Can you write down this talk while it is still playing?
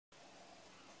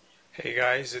Hey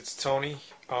guys, it's Tony.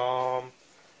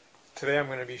 Today I'm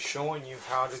going to be showing you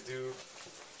how to do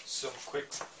some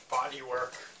quick body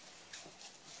work.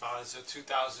 It's a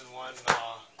 2001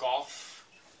 Golf.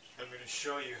 I'm going to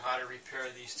show you how to repair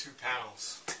these two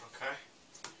panels. Okay?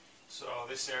 So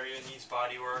this area needs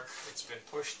body work. It's been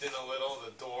pushed in a little,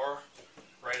 the door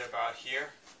right about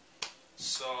here.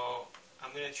 So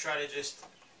I'm going to try to just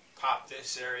pop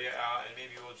this area out, and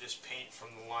maybe we'll just paint from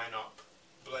the line up.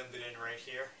 Blend it in right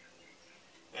here.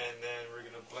 And then we're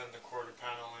going to blend the quarter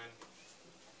panel in,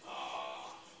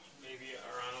 maybe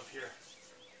around up here.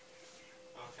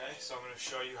 Okay, so I'm going to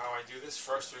show you how I do this.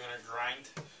 First, we're going to grind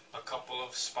a couple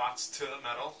of spots to the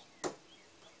metal,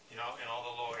 in all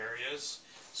the low areas,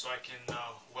 so I can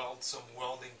weld some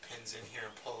welding pins in here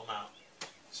and pull them out.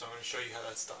 So I'm going to show you how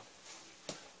that's done.